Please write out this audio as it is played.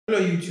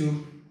Hello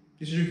YouTube,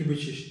 this is Ricky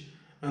British,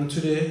 and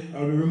today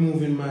I'll be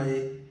removing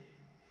my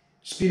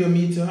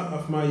speedometer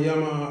of my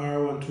Yamaha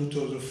R1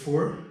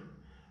 2004,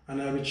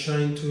 and I'll be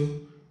trying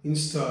to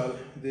install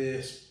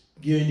the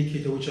gear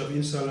indicator which I've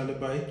installed on the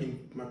bike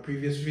in my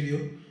previous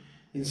video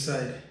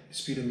inside the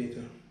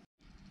speedometer.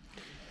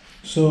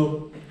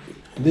 So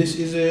this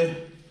is a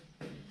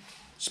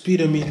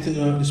speedometer,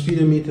 the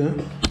speedometer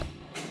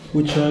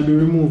which I'll be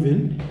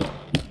removing.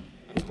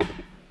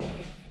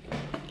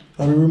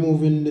 I'll be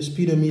removing the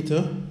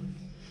speedometer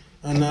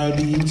and I'll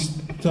be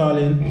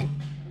installing.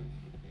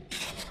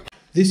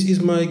 This is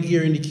my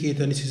gear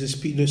indicator and this is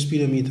the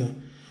speedometer.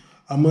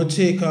 I'm going to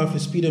take off the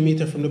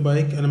speedometer from the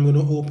bike and I'm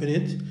going to open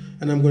it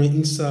and I'm going to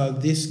install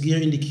this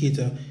gear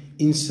indicator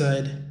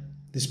inside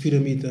the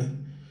speedometer.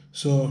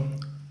 So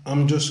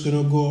I'm just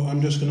going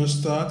to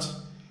start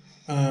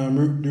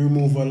the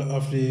removal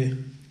of the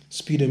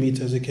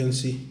speedometer. As you can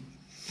see,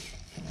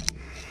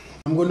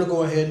 I'm going to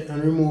go ahead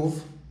and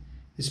remove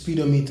the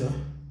speedometer.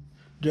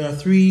 There are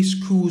 3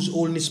 screws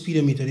holding the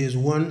speedometer. There's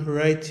one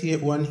right here,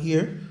 one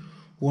here,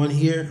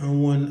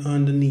 and one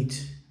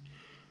underneath.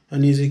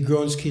 And there's a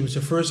ground cable.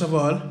 So first of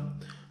all,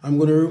 I'm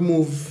going to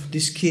remove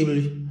this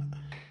cable.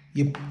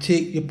 You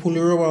pull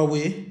the rubber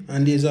away,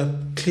 and there's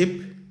a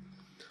clip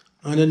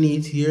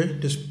underneath here.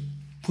 Just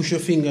push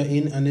your finger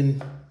in, and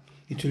then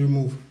it will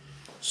remove.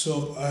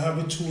 So I have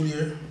a tool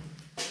here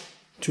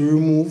to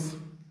remove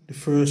the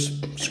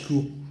first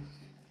screw.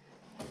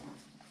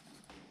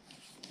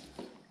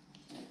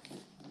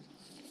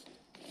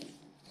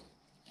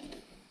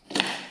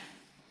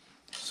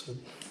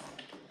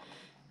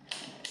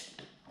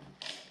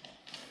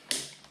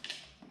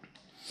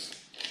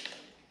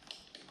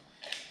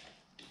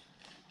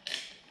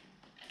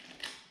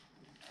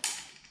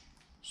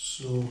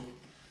 So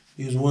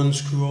here's one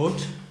screw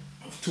out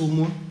of 2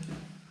 more.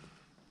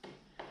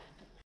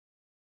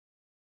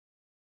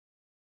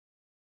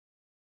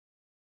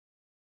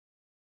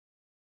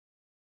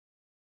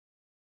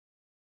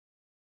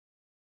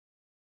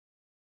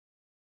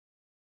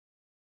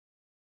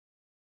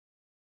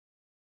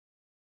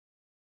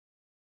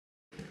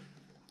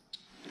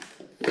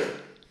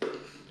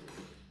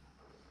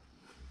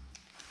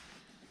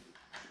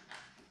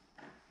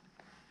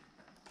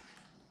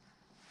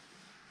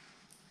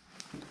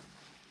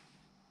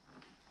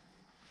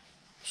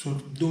 So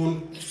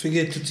don't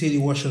forget to take the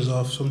washers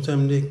off.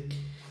 Sometimes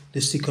they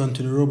stick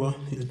onto the rubber.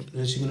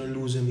 Unless you're going to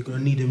lose them, you're going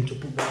to need them to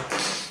put back.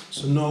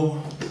 So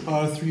now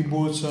all 3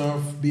 bolts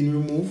have been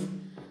removed.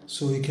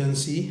 So you can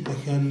see,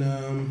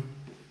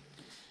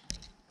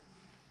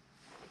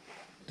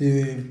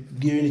 the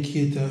gear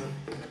indicator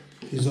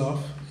is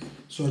off.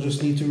 So I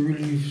just need to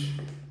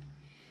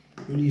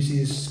release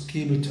these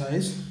cable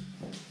ties.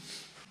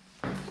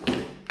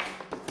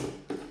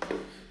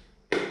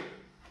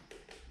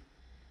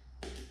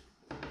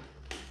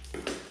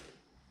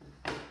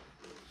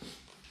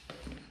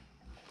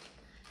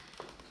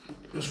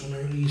 Just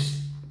want to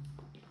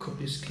cut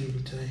this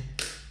cable tie.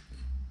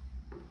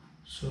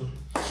 So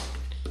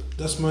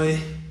that's my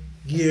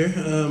gear,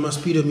 my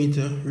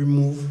speedometer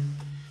removed,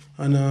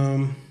 and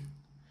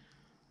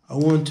I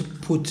want to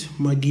put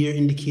my gear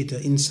indicator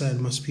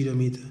inside my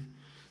speedometer.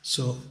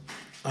 So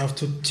I have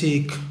to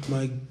take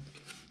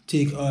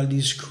all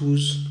these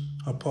screws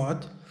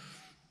apart,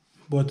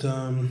 but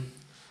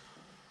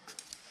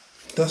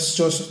that's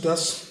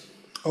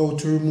how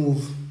to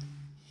remove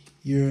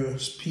your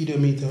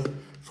speedometer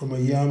from a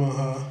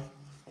Yamaha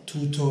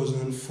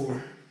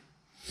 2004.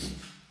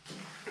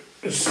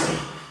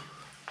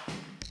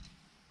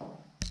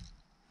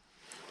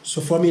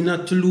 So for me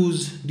not to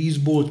lose these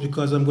bolts,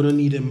 because I'm going to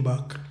need them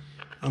back,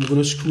 I'm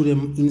going to screw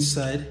them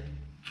inside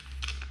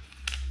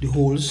the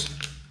holes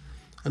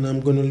and I'm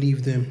going to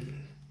leave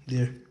them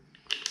there.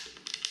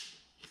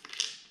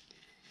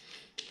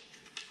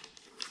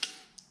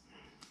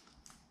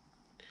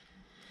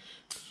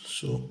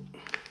 So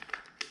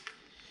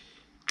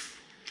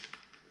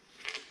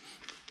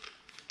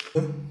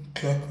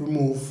clock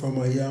removed from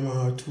a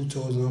Yamaha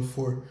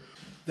 2004.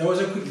 That was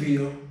a quick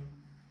video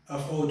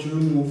of how to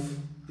remove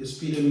the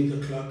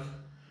speedometer clock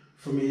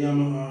from a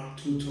Yamaha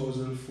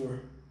 2004.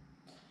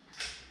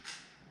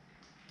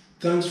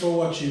 Thanks for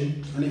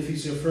watching, and if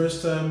it's your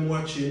first time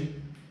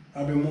watching,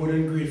 I'll be more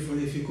than grateful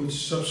if you could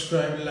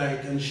subscribe,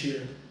 like and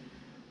share.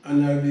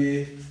 And I'll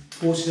be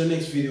posting the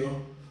next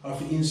video of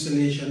the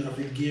installation of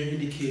the gear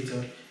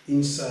indicator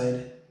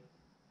inside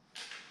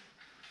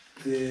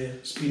the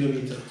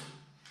speedometer.